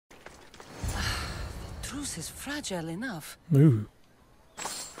truce is fragile enough. Ooh.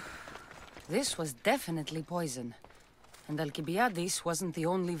 This was definitely poison. And Alcibiades wasn't the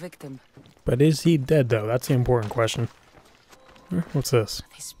only victim. But is he dead, though? That's the important question. What's this?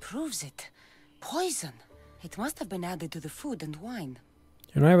 This proves it. Poison. It must have been added to the food and wine.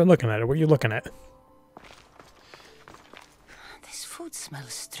 You're not even looking at it. What are you looking at? This food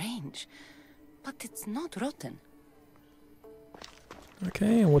smells strange. But it's not rotten.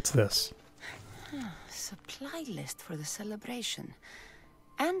 Okay, and what's this? Supply list for the celebration.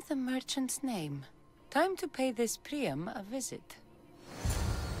 And the merchant's name. Time to pay this Priam a visit.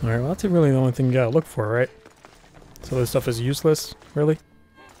 Alright, well that's really the only thing you gotta look for, right? So this stuff is useless? Really?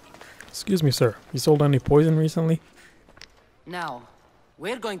 Excuse me, sir. You sold any poison recently? Now,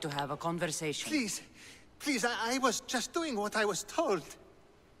 we're going to have a conversation. Please, please, I was just doing what I was told.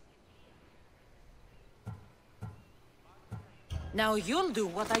 Now you'll do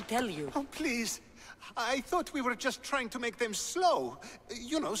what I tell you. Oh, please. I thought we were just trying to make them slow.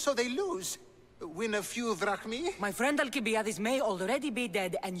 You know, so they lose. Win a few drachmi. My friend Alcibiades may already be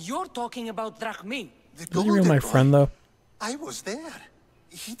dead, and you're talking about drachmi. Is he really my friend, though? I was there.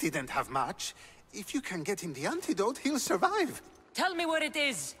 He didn't have much. If you can get him the antidote, he'll survive. Tell me where it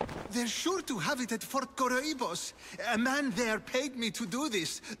is. They're sure to have it at Fort Coroibos. A man there paid me to do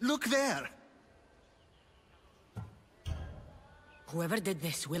this. Look there. Whoever did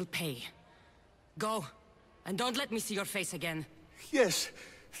this will pay. Go, and don't let me see your face again. Yes,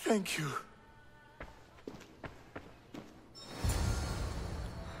 thank you.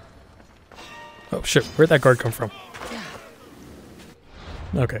 Oh shit, where'd that guard come from? Yeah.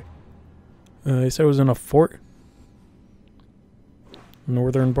 Okay. He said it was in a fort.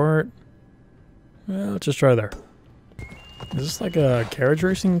 Northern Bart. Well, let's just try there. Is this like a carriage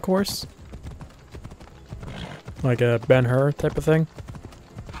racing course? Like a Ben-Hur type of thing?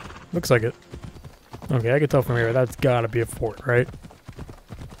 Looks like it. Okay, I can tell from here that's gotta be a fort, right?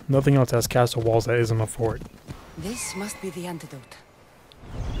 Nothing else has castle walls that isn't a fort. This must be the antidote.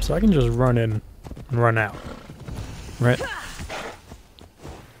 So I can just run in and run out. Right?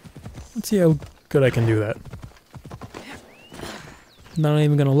 Let's see how good I can do that. Not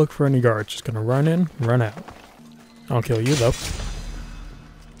even gonna look for any guards, just gonna run in, run out. I'll kill you though.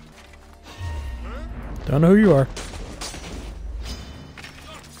 Don't know who you are.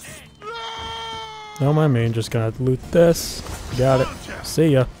 Don't mind me, just gonna loot this. Got it. See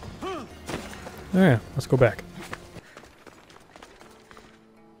ya. Alright, let's go back.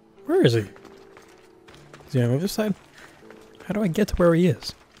 Where is he? Is he on the other side? How do I get to where he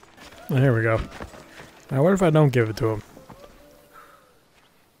is? Oh, here we go. Now what if I don't give it to him?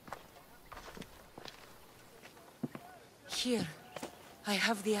 Here, I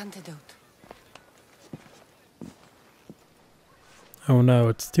have the antidote. Oh no,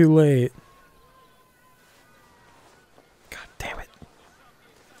 it's too late. God damn it.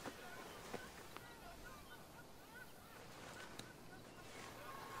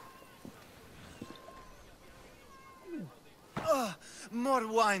 More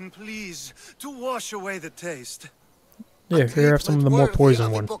wine, please, to wash away the taste. Yeah, here have some of the more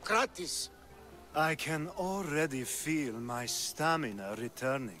poison one. I can already feel my stamina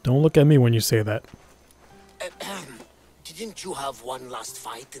returning. Don't look at me when you say that. Didn't you have one last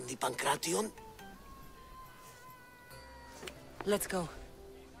fight in the Pancration? Let's go.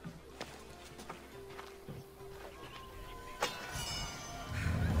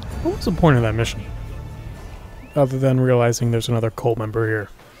 What was the point of that mission? Other than realizing there's another cult member here.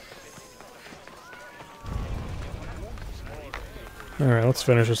 Alright, let's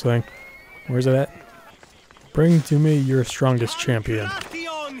finish this thing. Where's it at? Bring to me your strongest champion.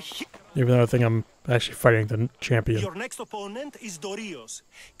 Even though I think I'm actually fighting the champion. Your next opponent is Dorios.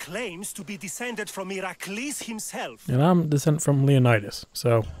 Claims to be descended from Heracles himself. And I'm descended from Leonidas,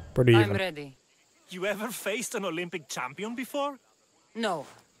 so pretty even. I'm ready. You ever faced an Olympic champion before? No,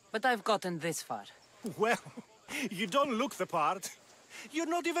 but I've gotten this far. Well, you don't look the part. You're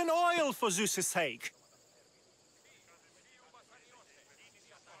not even oil for Zeus' sake.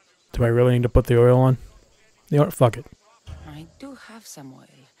 Do I really need to put the oil on? You know what? Fuck it. I do have some oil.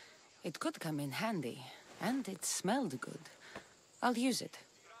 It could come in handy, and it smelled good. I'll use it.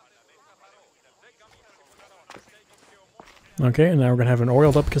 Okay, and now we're gonna have an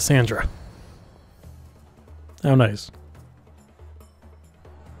oiled up Cassandra. How nice.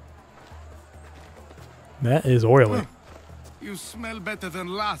 That is oily. You smell better than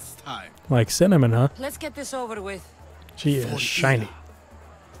last time. Like cinnamon, huh? Let's get this over with. She is shiny.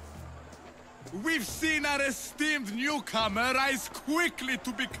 We've seen our esteemed newcomer rise quickly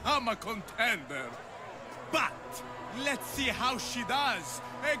to become a contender. But Let's see how she does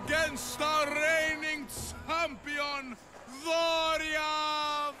against our reigning champion, Warriors!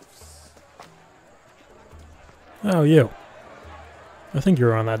 Oh, you. I think you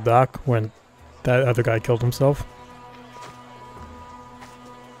were on that dock when that other guy killed himself.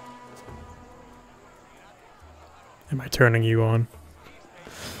 Am I turning you on?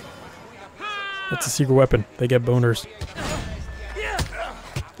 That's a secret weapon. They get boners.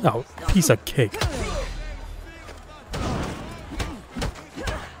 Oh, piece of cake.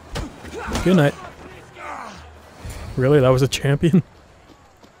 Good night. Really? That was a champion?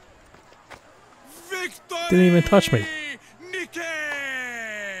 Victory! Didn't even touch me. Nikkei!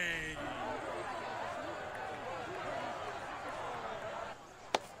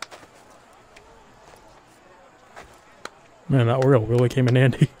 Man, that oil really came in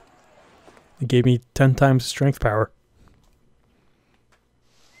handy. It gave me 10 times strength power.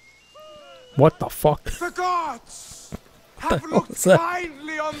 What the fuck? The gods the have hell looked was that?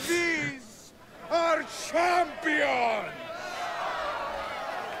 kindly on these, our champions!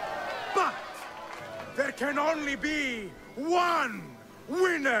 But there can only be one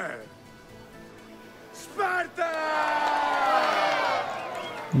winner! Sparta!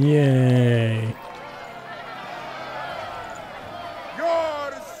 Yay.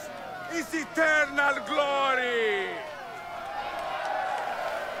 Yours is eternal glory!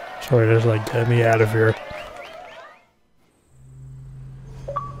 Sorry, just like get me out of here.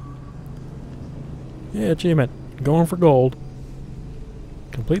 Yeah, achievement. Going for gold.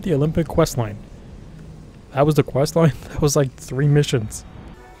 Complete the Olympic quest line. That was the quest line? That was like 3 missions.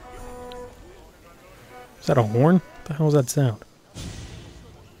 Is that a horn? What the hell is that sound?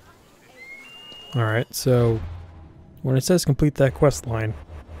 Alright, so when it says complete that quest line,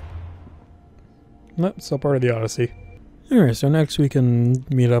 nope, it's still part of the Odyssey. Alright, so next we can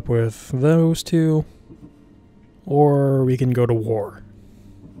meet up with those two, or we can go to war.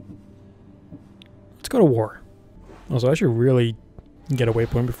 Let's go to war. Also, I should really get a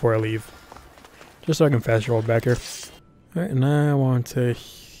waypoint before I leave, just so I can fast travel back here. Alright, and I want to...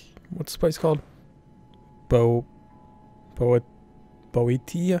 what's the place called? Boetia?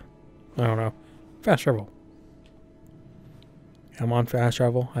 I don't know. Fast travel. I'm on fast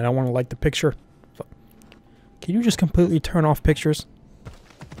travel. I don't want to like the picture. Can you just completely turn off pictures?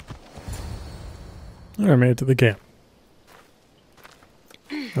 I made it to the camp.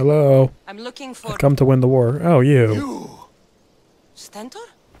 Hello. I'm looking for... I've come to win the war. Oh, you. Stentor?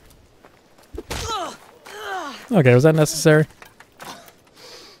 Okay, was that necessary?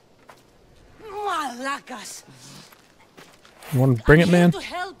 Malakas! You want to bring it, man? To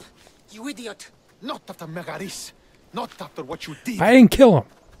help, you idiot! Not after Megaris. Not after what you did. I didn't kill him.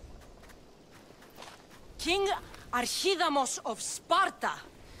 King Archidamos of Sparta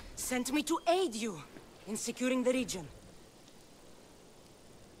sent me to aid you in securing the region.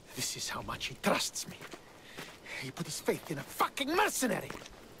 This is how much he trusts me. He put his faith in a fucking mercenary.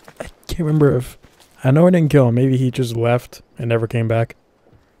 I can't remember if... I know I didn't kill him. Maybe he just left and never came back.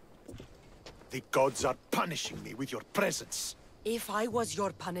 The gods are punishing me with your presence. If I was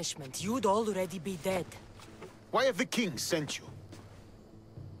your punishment, you'd already be dead. Why have the kings sent you?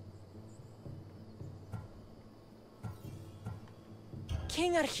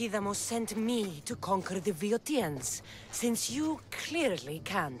 King Archidamos sent me to conquer the Viotians, since you clearly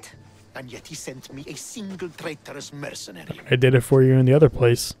can't. And yet he sent me a single traitorous mercenary. I did it for you in the other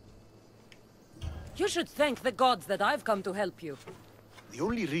place. You should thank the gods that I've come to help you. The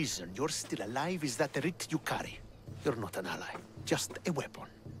only reason you're still alive is that writ you carry. You're not an ally, just a weapon.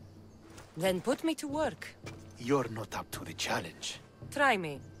 Then put me to work. You're not up to the challenge. Try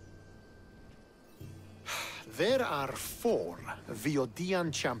me. There are 4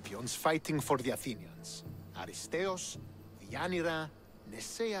 Viodian champions fighting for the Athenians. Aristeos, Yanira,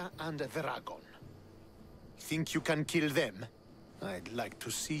 Nesea, and Veragon. Think you can kill them? I'd like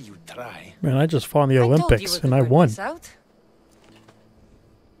to see you try. Man, I just fought in the I told you Olympics we and could I work won. this out.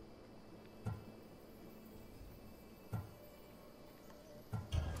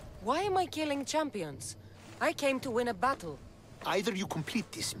 Why am I killing champions? I came to win a battle. Either you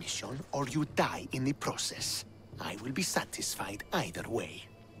complete this mission, or you die in the process. I will be satisfied either way.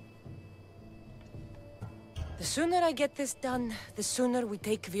 The sooner I get this done, the sooner we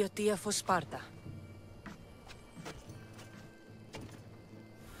take Viotia for Sparta.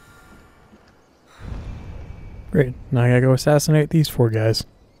 Great. Now I gotta go assassinate these 4 guys.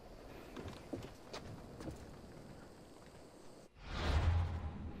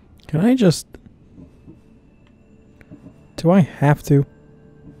 Can I just... do I have to?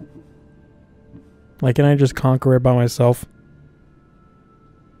 Like, can I just conquer it by myself?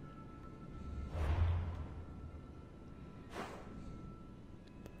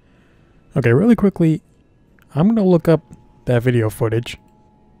 Okay, really quickly, I'm going to look up that video footage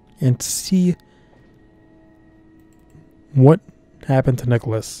and see what happened to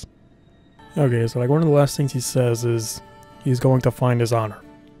Nicholas. Okay, so like one of the last things he says is he's going to find his honor.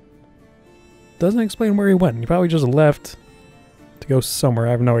 Doesn't explain where he went. He probably just left to go somewhere.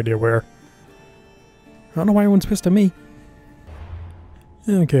 I have no idea where. I don't know why everyone's pissed at me.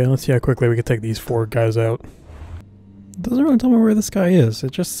 Okay, let's see how quickly we can take these 4 guys out. It doesn't really tell me where this guy is.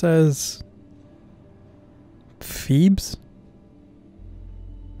 It just says... Thebes?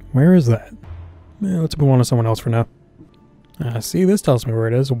 Where is that? Let's move on to someone else for now. See, this tells me where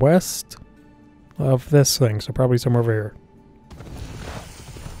it is. West of this thing, so probably somewhere over here.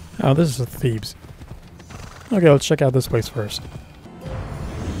 Oh, this is Thebes. Okay, let's check out this place first.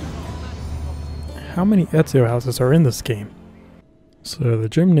 How many Ezio houses are in this game? So, the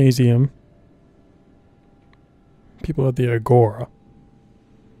gymnasium. People at the Agora.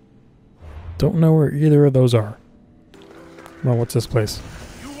 Don't know where either of those are. Well, what's this place?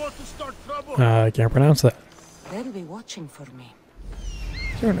 I can't pronounce that. They'll be watching for me.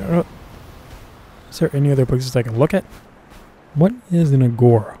 Is there any other places I can look at? What is an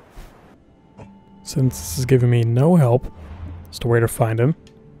Agora? Since this is giving me no help as to where to find him.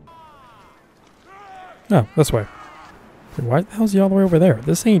 Oh, this way. Wait, why the hell is he all the way over there?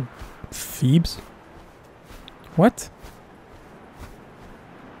 This ain't Thebes. What?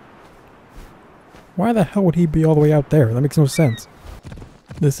 Why the hell would he be all the way out there? That makes no sense.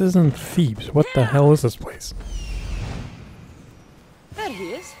 This isn't Thebes. What the hell is this place? There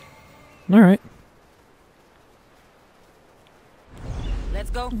he is. Alright. Let's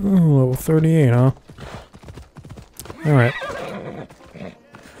go. Oh, level 38, huh? Alright.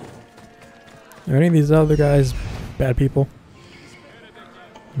 Are any of these other guys bad people?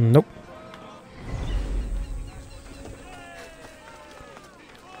 Nope.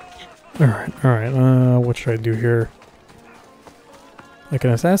 Alright, what should I do here? I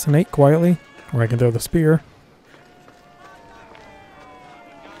can assassinate quietly, or I can throw the spear.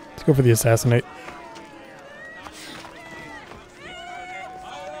 Let's go for the assassinate.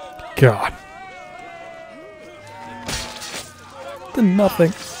 God. Did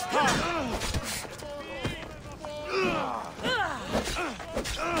nothing.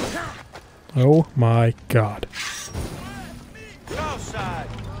 Oh my God.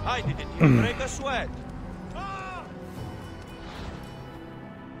 I didn't even break a sweat.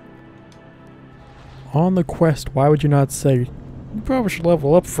 On the quest, why would you not say, you probably should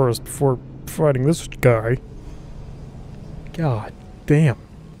level up first before fighting this guy? God damn.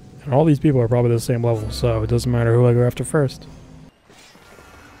 And all these people are probably the same level, so it doesn't matter who I go after first.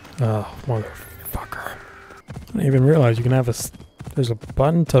 Oh, motherfucker. I didn't even realize you can have there's a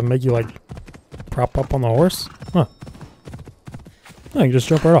button to make you, like, prop up on the horse? Huh. No, you just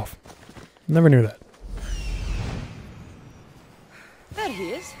jump right off. Never knew that. There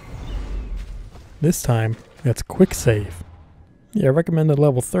he is. This time, that's quick save. Yeah, recommended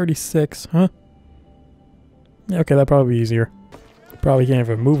level 36, huh? Yeah, okay, that'd probably be easier. Probably can't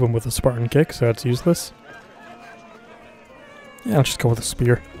even move him with a Spartan kick, so it's useless. Yeah, I'll just go with a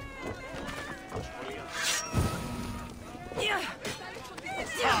spear.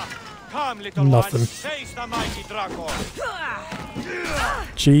 Nothing.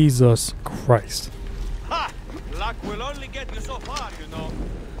 Jesus Christ. Luck will only get you so far, you know.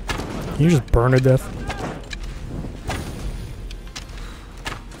 Can you just burn to death?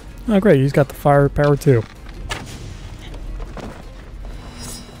 Oh great, he's got the fire power too.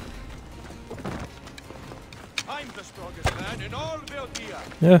 I'm the strongest man in all Belgia.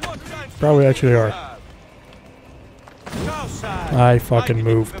 Yeah, probably actually are. I fucking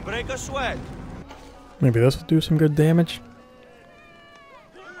moved. Maybe this will do some good damage.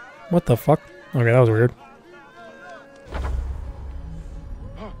 What the fuck? Okay, that was weird.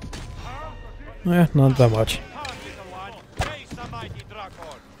 Eh, not that much.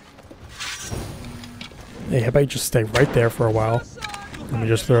 Hey, how about you just stay right there for a while? Let me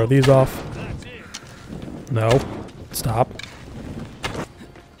just throw these off. No. Stop.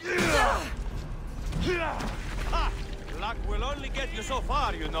 Luck will only get you so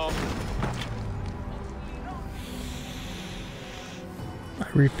far, you know. I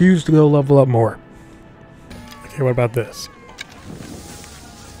refuse to go level up more. Okay, what about this?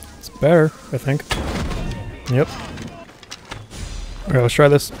 It's better, I think. Yep. Okay, let's try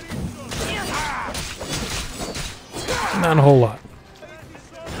this. Not a whole lot.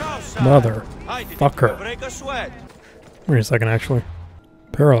 Mother fucker. Wait a second, actually.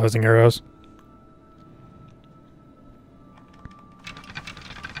 Paralyzing arrows.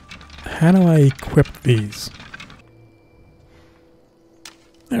 How do I equip these?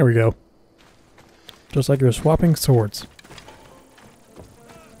 There we go. Just like you're swapping swords.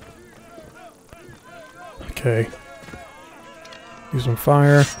 Okay. Use some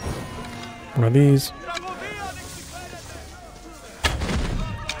fire. One of these.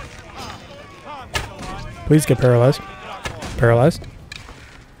 Please get paralyzed. Paralyzed.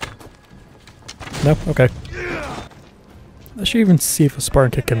 No? Okay. I should even see if a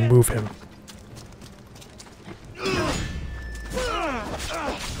Spartan kick can move him.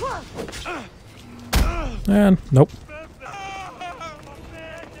 And nope.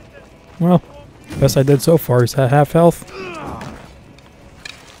 Well, best I did so far is at half health.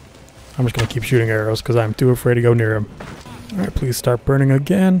 I'm just gonna keep shooting arrows because I'm too afraid to go near him. Alright, please start burning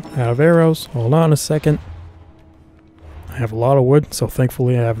again. Out of arrows. Hold on a second. I have a lot of wood, so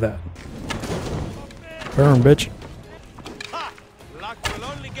thankfully I have that. Burn, bitch. Luck will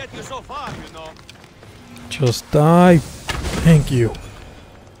only get you so far, you know. Just die. Thank you.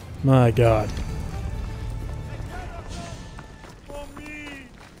 My god.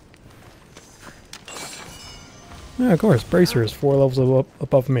 Yeah, of course. Bracer is 4 levels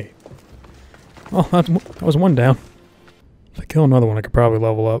above me. Oh, that was one down. If I kill another one, I could probably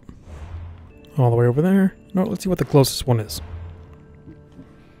level up. All the way over there. No, let's see what the closest one is.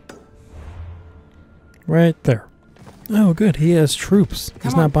 Right there. Oh, good. He has troops.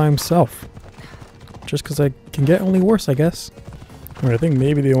 He's not by himself. Just because I can get only worse, I guess. I think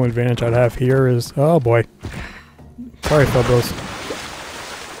maybe the only advantage I'd have here is... Oh, boy. Sorry, Phobos.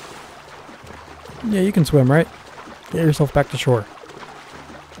 Yeah, you can swim, right? Get yourself back to shore.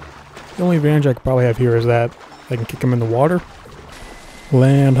 The only advantage I could probably have here is that I can kick him in the water.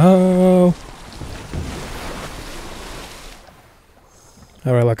 Land ho!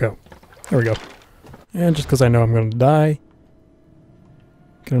 How do I let go? There we go. And just because I know I'm going to die.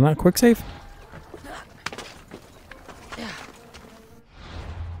 Can I not quick save?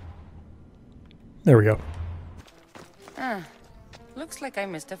 There we go. Looks like I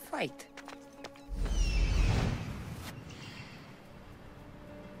missed a fight.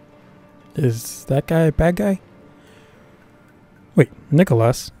 Is that guy a bad guy? Wait,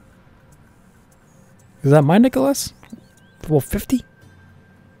 Nicholas? Is that my Nicholas? Level 50?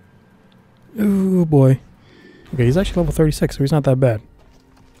 Oh boy. Okay, he's actually level 36, so he's not that bad.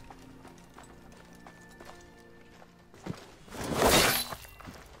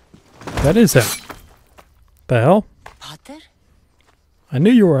 That is him. The hell? Potter? I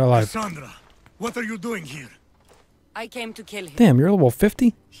knew you were alive. Cassandra, what are you doing here? I came to kill him. Damn, you're level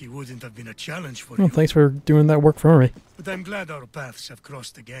 50? He wouldn't have been a challenge for Well, you. thanks for doing that work for me. But I'm glad our paths have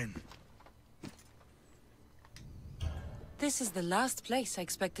crossed again. This is the last place I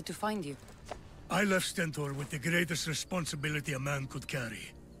expected to find you. I left Stentor with the greatest responsibility a man could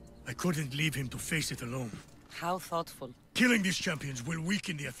carry. I couldn't leave him to face it alone. How thoughtful. Killing these champions will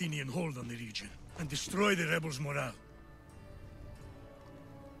weaken the Athenian hold on the region and destroy the rebels' morale.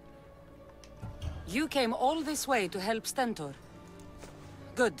 You came all this way to help Stentor.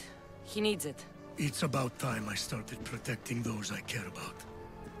 Good. He needs it. It's about time I started protecting those I care about.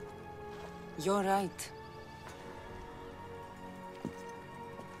 You're right.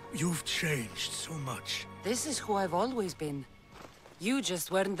 You've changed so much. This is who I've always been. You just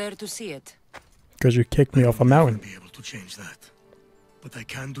weren't there to see it. Because you kicked me off a mountain. I'll be able to change that. But I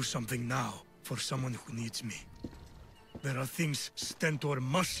can do something now for someone who needs me. There are things Stentor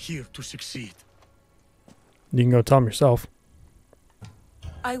must hear to succeed. You can go tell him yourself.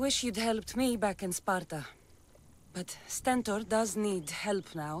 I wish you'd helped me back in Sparta. But Stentor does need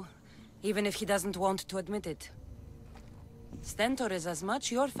help now, even if he doesn't want to admit it. Stentor is as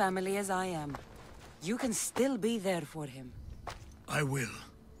much your family as I am. You can still be there for him. I will.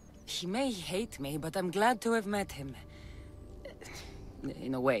 He may hate me, but I'm glad to have met him.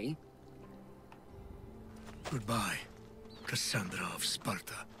 In a way. Goodbye, Cassandra of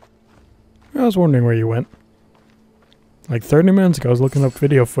Sparta. I was wondering where you went. Like 30 minutes ago, I was looking up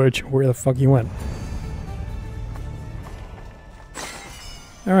video footage where the fuck you went.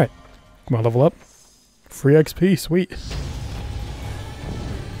 Alright. Come on, level up. Free XP, sweet.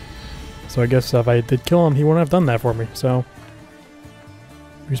 So I guess if I did kill him, he wouldn't have done that for me, so...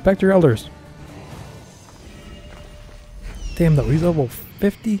 Respect your elders. Damn though, he's level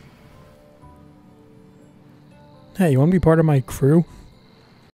 50? Hey, you want to be part of my crew?